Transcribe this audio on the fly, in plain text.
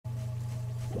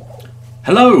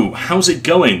Hello, how's it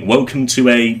going? Welcome to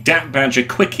a Dat Badger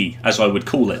Quickie, as I would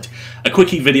call it. A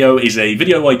Quickie video is a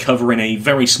video I cover in a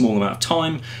very small amount of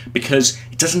time because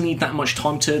it doesn't need that much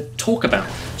time to talk about.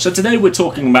 So today we're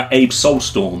talking about Abe's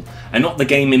Soulstorm, and not the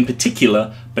game in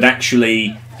particular, but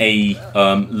actually a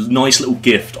nice little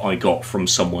gift I got from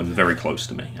someone very close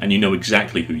to me, and you know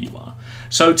exactly who you are.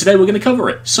 So today we're going to cover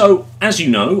it. So, as you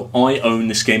know, I own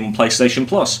this game on PlayStation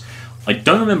Plus. I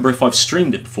don't remember if I've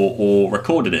streamed it before or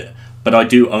recorded it, but I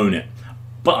do own it.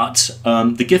 But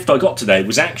the gift I got today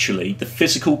was actually the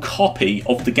physical copy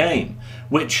of the game,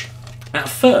 which, at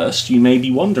first, you may be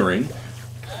wondering,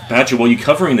 Badger, why are you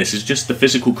covering this? It's just the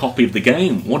physical copy of the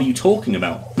game. What are you talking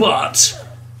about? But,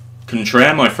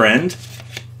 contraire, my friend,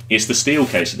 it's the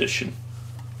Steelcase edition.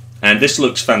 And this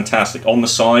looks fantastic. On the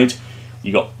side,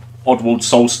 you got Oddworld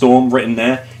Soulstorm written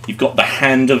there. You've got the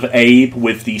hand of Abe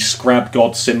with the Scrab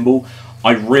God symbol.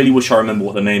 I really wish I remember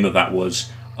what the name of that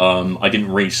was. I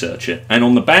didn't research it. And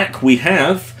on the back we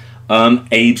have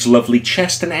Abe's lovely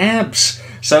chest and abs.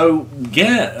 So,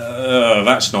 yeah,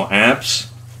 that's not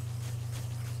abs.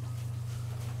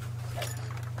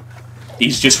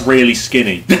 He's just really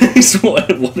skinny. That's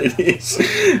what it is.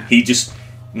 He just...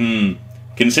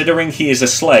 Considering he is a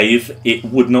slave, it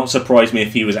would not surprise me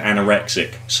if he was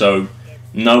anorexic. So...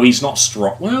 no, he's not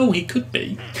strong. Well, he could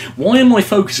be. Why am I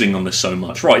focusing on this so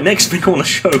much? Right, next thing I want to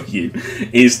show you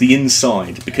is the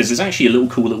inside, because there's actually a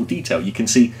cool little detail. You can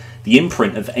see the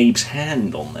imprint of Abe's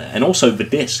hand on there, and also the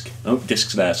disc. Oh,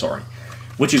 disc's there, sorry.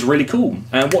 Which is really cool.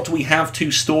 And what do we have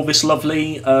to store this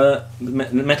lovely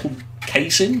metal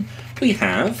case in? We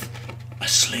have a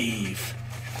sleeve.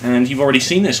 And you've already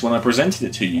seen this when I presented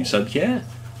it to you, so yeah.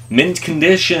 Mint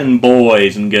condition,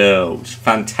 boys and girls.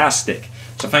 Fantastic.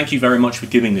 So thank you very much for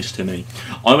giving this to me.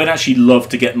 I would actually love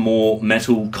to get more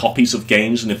metal copies of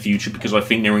games in the future because I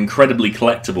think they're incredibly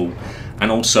collectible,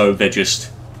 and also they're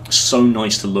just so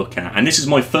nice to look at. And this is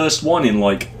my first one in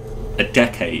like a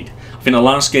decade. I think the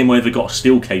last game I ever got a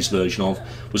Steelcase version of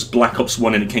was Black Ops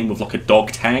 1, and it came with like a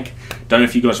dog tag. Don't know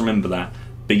if you guys remember that,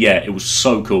 but yeah, it was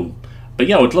so cool. But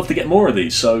yeah, I would love to get more of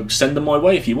these, so send them my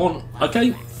way if you want.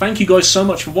 Okay, thank you guys so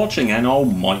much for watching, and I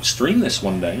might stream this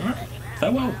one day. Right?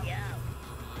 Farewell.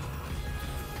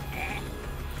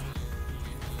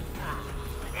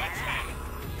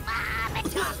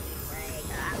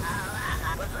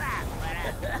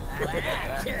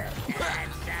 That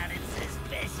sounded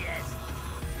suspicious.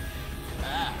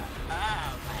 Oh,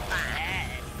 my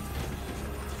head.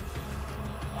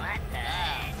 What the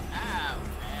heck?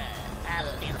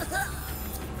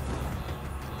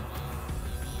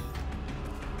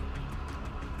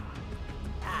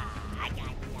 I got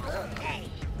you. Hey,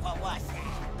 what was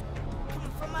that?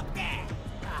 Coming from up there.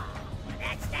 Oh,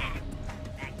 that's that.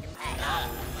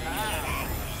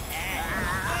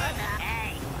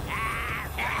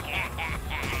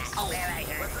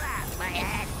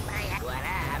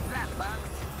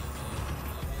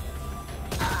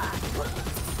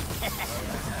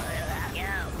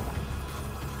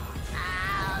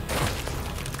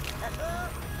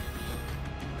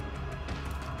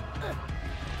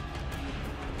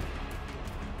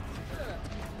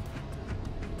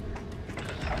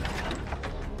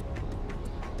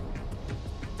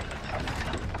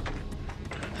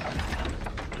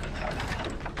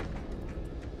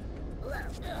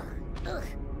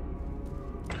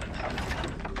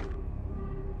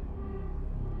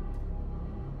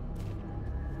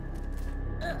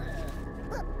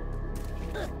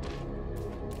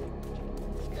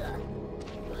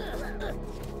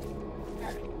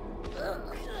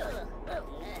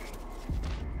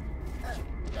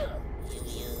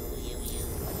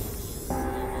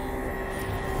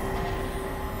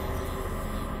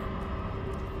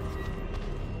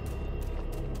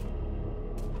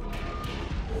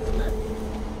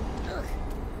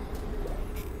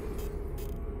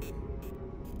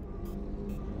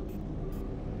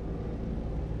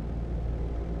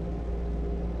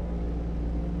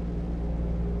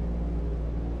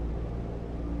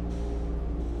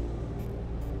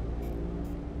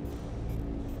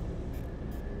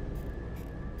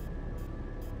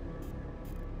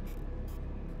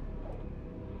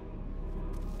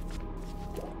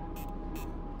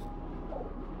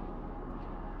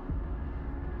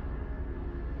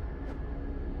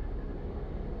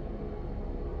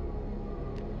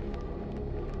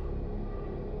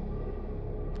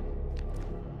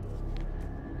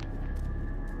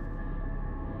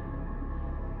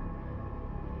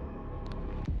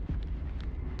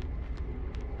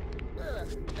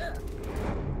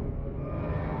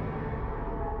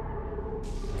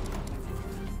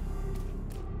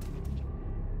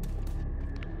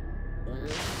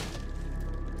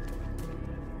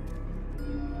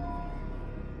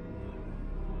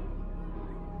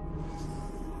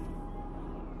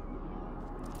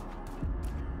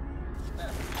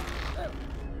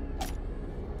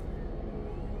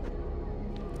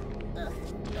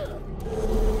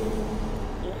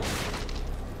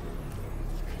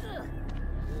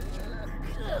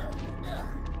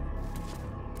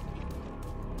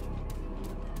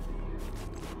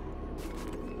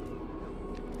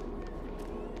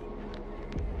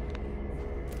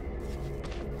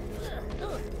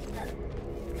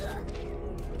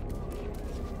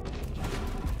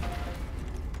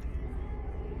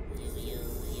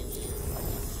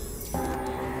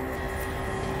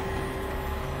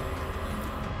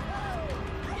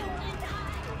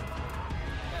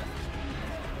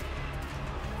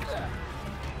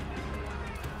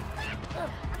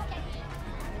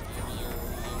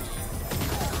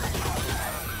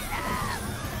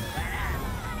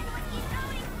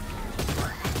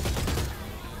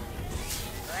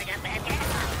 like a bad guy?